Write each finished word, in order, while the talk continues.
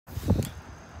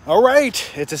All right,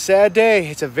 it's a sad day.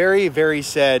 It's a very, very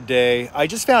sad day. I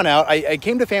just found out, I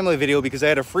came to Family Video because I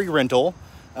had a free rental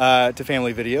to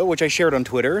Family Video, which I shared on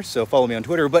Twitter, so follow me on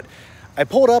Twitter. But I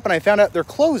pulled up and I found out they're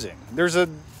closing.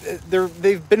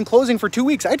 They've been closing for 2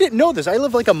 weeks. I didn't know this. I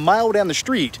live like a mile down the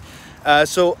street.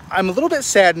 So I'm a little bit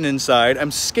saddened inside.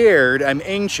 I'm scared. I'm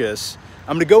anxious.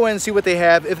 I'm gonna go in and see what they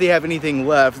have, if they have anything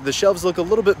left. The shelves look a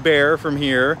little bit bare from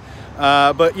here.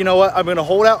 But you know what? I'm gonna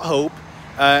hold out hope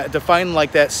to find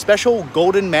like that special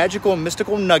golden, magical, and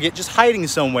mystical nugget just hiding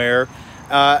somewhere.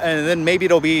 And then maybe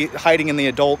it'll be hiding in the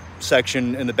adult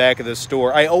section in the back of the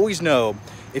store. I always know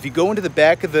if you go into the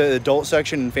back of the adult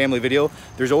section in Family Video,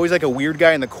 there's always like a weird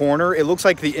guy in the corner. It looks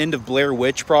like the end of Blair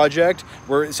Witch Project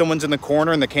where someone's in the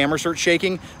corner and the camera starts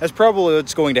shaking. That's probably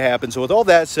what's going to happen. So with all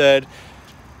that said,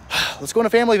 let's go into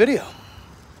Family Video.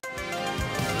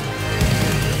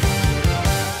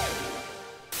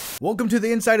 Welcome to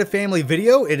the inside of Family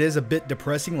Video. It is a bit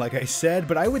depressing, like I said,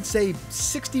 but I would say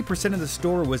 60% of the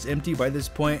store was empty by this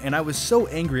point, and I was so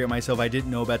angry at myself I didn't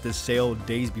know about this sale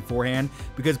days beforehand,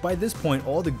 because by this point,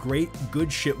 all the great,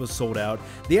 good shit was sold out.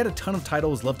 They had a ton of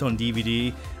titles left on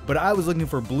DVD, but I was looking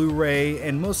for Blu-ray,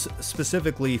 and most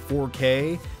specifically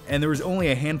 4K, and there was only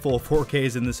a handful of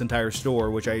 4Ks in this entire store,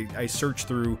 which I searched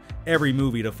through every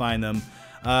movie to find them.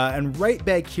 And right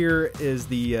back here is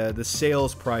the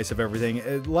sales price of everything.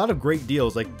 A lot of great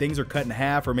deals, like things are cut in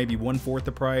half or maybe 1/4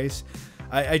 the price.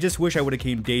 I just wish I would have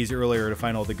came days earlier to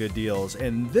find all the good deals.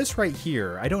 And this right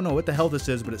here, I don't know what the hell this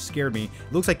is, but it scared me.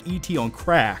 It looks like E.T. on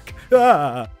crack.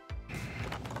 Ah!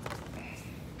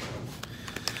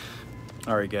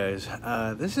 Alright guys,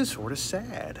 this is sort of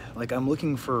sad. Like, I'm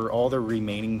looking for all the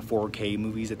remaining 4K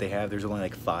movies that they have. There's only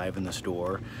like 5 in the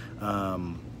store.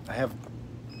 I have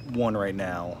one right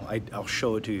now. I'll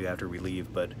show it to you after we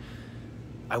leave, but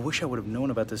I wish I would have known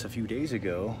about this a few days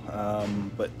ago.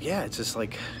 But yeah, it's just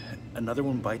like another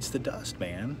one bites the dust,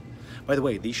 man. By the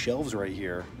way, these shelves right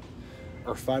here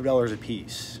are $5 a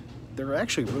piece. They're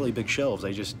actually really big shelves.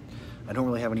 I don't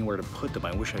really have anywhere to put them.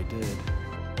 I wish I did.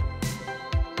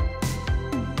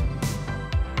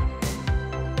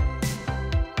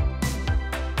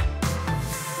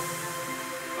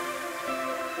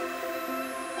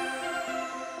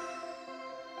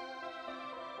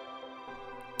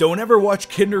 Don't ever watch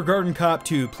Kindergarten Cop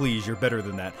 2, please, you're better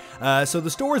than that. So the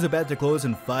store is about to close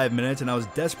in 5 minutes, and I was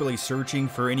desperately searching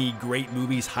for any great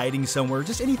movies hiding somewhere,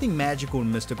 just anything magical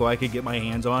and mystical I could get my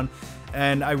hands on,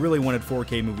 and I really wanted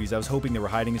 4K movies. I was hoping they were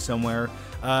hiding somewhere.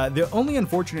 The only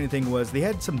unfortunate thing was they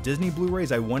had some Disney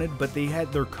Blu-rays I wanted, but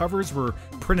their covers were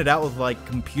printed out with like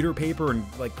computer paper and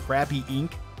like crappy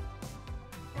ink.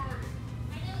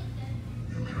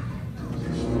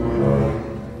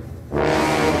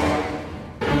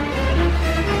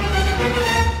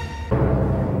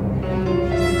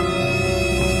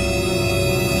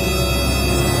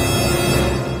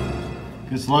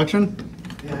 Good selection?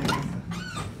 Yeah.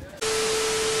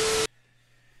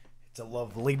 It's a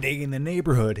lovely day in the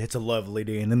neighborhood. It's a lovely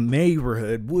day in the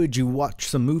neighborhood. Would you watch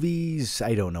some movies?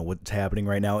 I don't know what's happening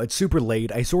right now. It's super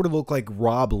late. I sort of look like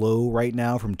Rob Lowe right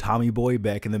now from Tommy Boy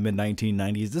back in the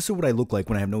mid-1990s. This is what I look like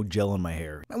when I have no gel in my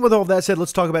hair. And with all that said,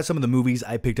 let's talk about some of the movies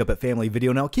I picked up at Family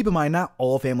Video. Now, keep in mind, not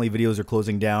all Family Videos are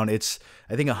closing down. It's,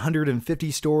 I think,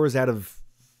 150 stores out of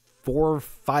 400 or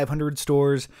 500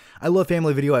 stores. I love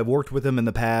Family Video. I've worked with them in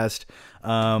the past.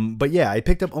 But yeah, I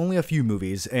picked up only a few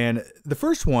movies. And the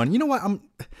first one, you know what?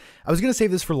 I was going to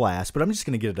save this for last, but I'm just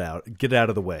going to get it out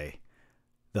of the way.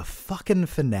 The fucking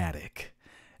Fanatic.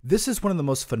 This is one of the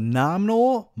most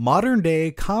phenomenal modern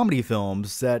day comedy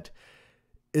films that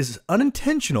is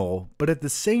unintentional, but at the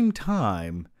same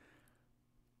time,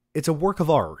 it's a work of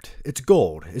art. It's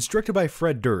gold. It's directed by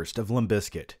Fred Durst of Limp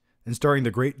Bizkit and starring the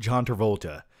great John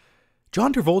Travolta.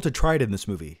 John Travolta tried in this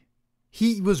movie.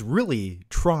 He was really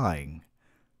trying.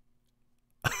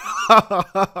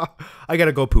 I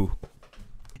gotta go poo.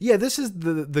 Yeah, this is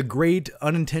the great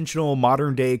unintentional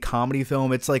modern day comedy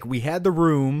film. It's like we had The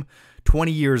Room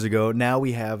 20 years ago. Now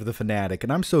we have The Fanatic.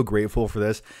 And I'm so grateful for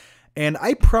this. And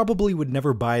I probably would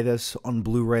never buy this on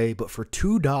Blu-ray, but for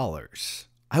 $2,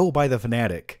 I will buy The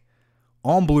Fanatic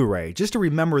on Blu-ray, just to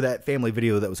remember that Family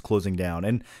Video that was closing down.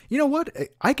 And you know what?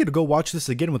 I could go watch this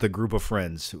again with a group of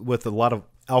friends with a lot of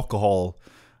alcohol,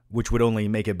 which would only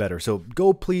make it better. So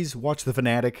go please watch The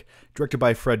Fanatic, directed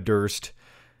by Fred Durst.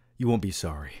 You won't be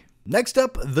sorry. Next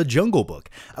up, The Jungle Book.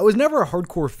 I was never a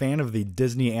hardcore fan of the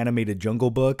Disney animated Jungle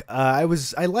Book. I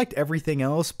liked everything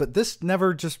else, but this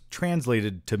never just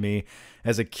translated to me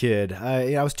as a kid.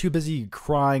 I was too busy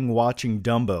crying watching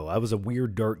Dumbo. I was a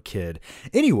weird, dark kid.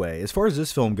 Anyway, as far as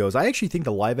this film goes, I actually think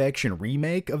the live-action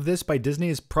remake of this by Disney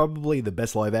is probably the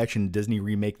best live-action Disney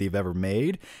remake they've ever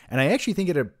made, and I actually think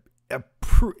it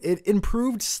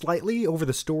improved slightly over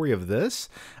the story of this,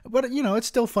 but you know, it's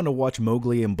still fun to watch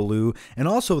Mowgli and Baloo, and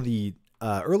also the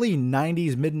early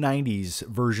 90s, mid 90s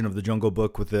version of the Jungle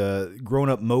Book with the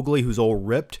grown-up Mowgli who's all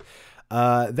ripped.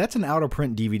 That's an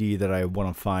out-of-print DVD that I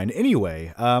want to find.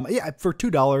 Anyway, yeah, for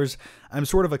 $2, I'm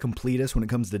sort of a completist when it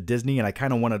comes to Disney, and I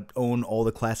kind of want to own all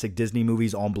the classic Disney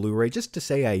movies on Blu-ray just to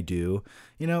say I do.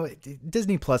 You know,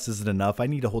 Disney Plus isn't enough. I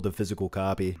need to hold a physical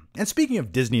copy. And speaking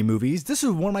of Disney movies, this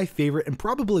is one of my favorite and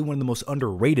probably one of the most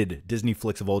underrated Disney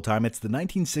flicks of all time. It's the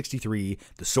 1963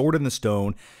 The Sword and the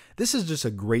Stone. This is just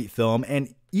a great film,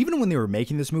 and even when they were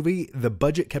making this movie, the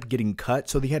budget kept getting cut,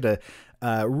 so they had to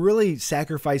really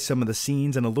sacrifice some of the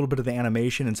scenes and a little bit of the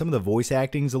animation, and some of the voice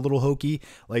acting's a little hokey.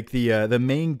 Like the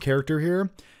main character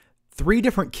here, 3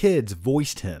 different kids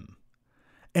voiced him.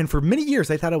 And for many years,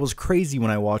 I thought I was crazy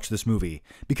when I watched this movie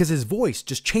because his voice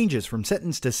just changes from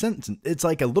sentence to sentence. It's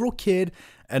like a little kid,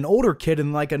 an older kid,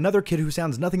 and like another kid who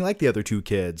sounds nothing like the other 2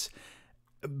 kids.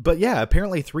 But yeah,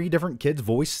 apparently 3 different kids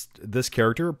voiced this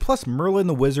character, plus Merlin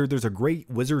the Wizard. There's a great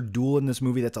wizard duel in this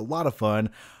movie that's a lot of fun.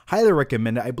 Highly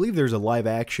recommend it. I believe there's a live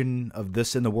action of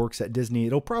this in the works at Disney.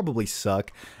 It'll probably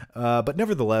suck, but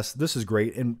nevertheless, this is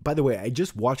great. And by the way, I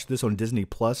just watched this on Disney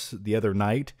Plus the other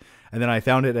night, and then I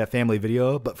found it at Family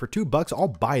Video, but for $2, I'll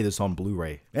buy this on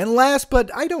Blu-ray. And last, but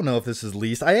I don't know if this is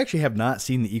least, I actually have not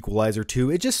seen The Equalizer 2.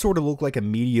 It just sort of looked like a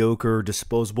mediocre,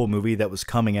 disposable movie that was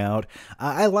coming out.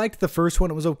 I liked the first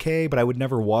one. It was okay, but I would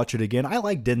never watch it again. I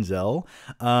like Denzel,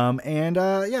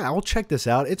 yeah, I'll check this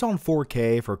out. It's on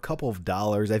 4K for a couple of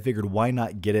dollars. I figured why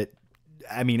not get it.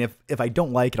 I mean, if I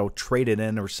don't like it, I'll trade it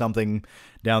in or something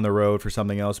down the road for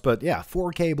something else. But yeah,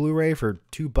 4K Blu-ray for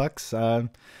 $2.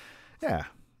 Yeah,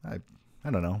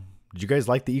 I don't know. Did you guys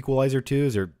like The Equalizer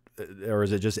 2? Or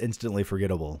is it just instantly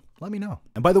forgettable? Let me know.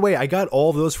 And by the way, I got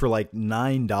all of those for like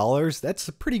 $9. That's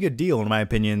a pretty good deal in my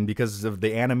opinion because of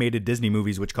the animated Disney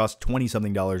movies, which cost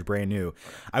 $20-something brand new.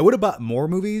 I would have bought more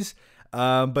movies.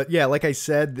 But yeah, like I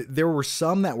said, there were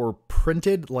some that were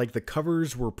printed, like the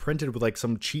covers were printed with like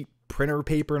some cheap printer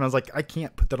paper, and I was like, I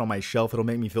can't put that on my shelf. It'll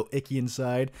make me feel icky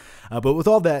inside. But with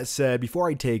all that said, before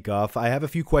I take off, I have a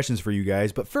few questions for you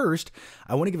guys. But first,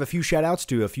 I want to give a few shout outs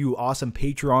to a few awesome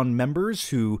Patreon members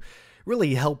who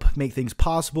really help make things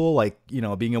possible, like, you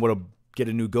know, being able to get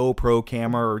a new GoPro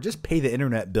camera, or just pay the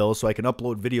internet bill so I can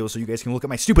upload videos so you guys can look at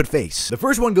my stupid face. The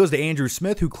first one goes to Andrew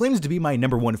Smith, who claims to be my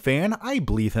 #1 fan. I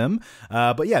believe him.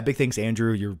 But yeah, big thanks,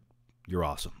 Andrew. You're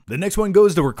awesome. The next one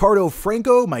goes to Ricardo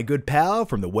Franco, my good pal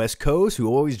from the West Coast, who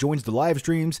always joins the live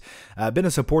streams. Been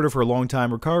a supporter for a long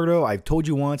time, Ricardo. I've told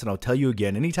you once, and I'll tell you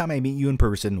again. Anytime I meet you in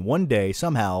person, one day,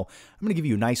 somehow, I'm going to give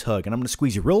you a nice hug, and I'm going to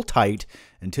squeeze you real tight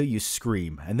until you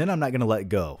scream, and then I'm not going to let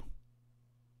go.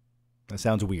 That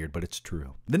sounds weird, but it's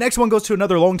true. The next one goes to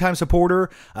another longtime supporter,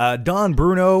 Don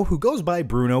Bruno, who goes by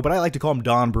Bruno, but I like to call him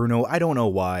Don Bruno. I don't know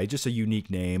why, just a unique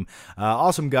name.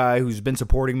 Awesome guy who's been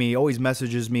supporting me, always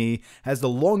messages me, has the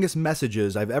longest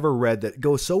messages I've ever read that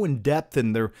go so in depth,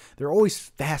 and they're always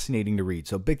fascinating to read.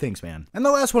 So big thanks, man. And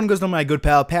the last one goes to my good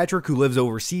pal Patrick, who lives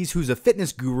overseas, who's a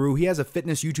fitness guru. He has a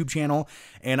fitness YouTube channel,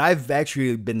 and I've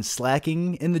actually been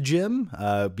slacking in the gym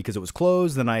because it was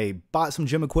closed. Then I bought some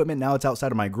gym equipment. Now it's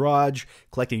outside of my garage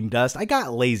collecting dust. I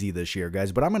got lazy this year,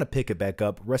 guys, but I'm going to pick it back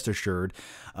up, rest assured.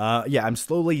 Yeah, I'm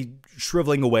slowly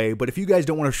shriveling away, but if you guys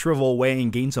don't want to shrivel away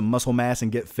and gain some muscle mass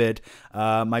and get fit,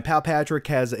 my pal Patrick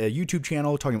has a YouTube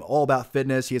channel talking all about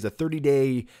fitness. He has a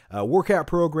 30-day workout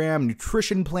program,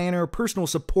 nutrition planner, personal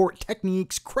support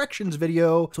techniques, corrections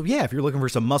video. So yeah, if you're looking for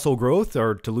some muscle growth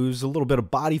or to lose a little bit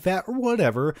of body fat or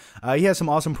whatever, he has some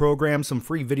awesome programs, some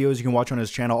free videos you can watch on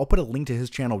his channel. I'll put a link to his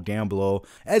channel down below.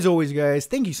 As always, guys,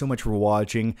 thank you so much for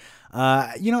watching.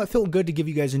 You know, it felt good to give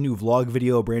you guys a new vlog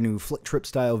video, a brand new Flick Trip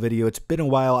style video. It's been a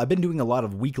while. I've been doing a lot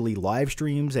of weekly live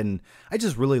streams, and I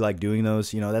just really like doing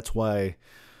those. You know, that's why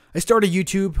I started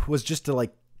YouTube, was just to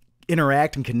like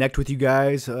interact and connect with you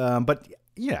guys. But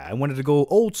yeah, I wanted to go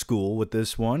old school with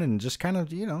this one and just kind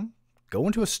of, you know, go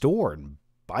into a store and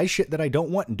buy shit that I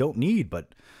don't want and don't need,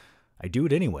 but I do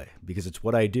it anyway because it's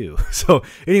what I do. So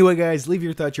anyway, guys, leave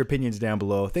your thoughts, your opinions down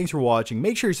below. Thanks for watching.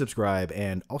 Make sure you subscribe,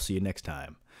 and I'll see you next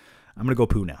time. I'm going to go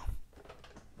poo now.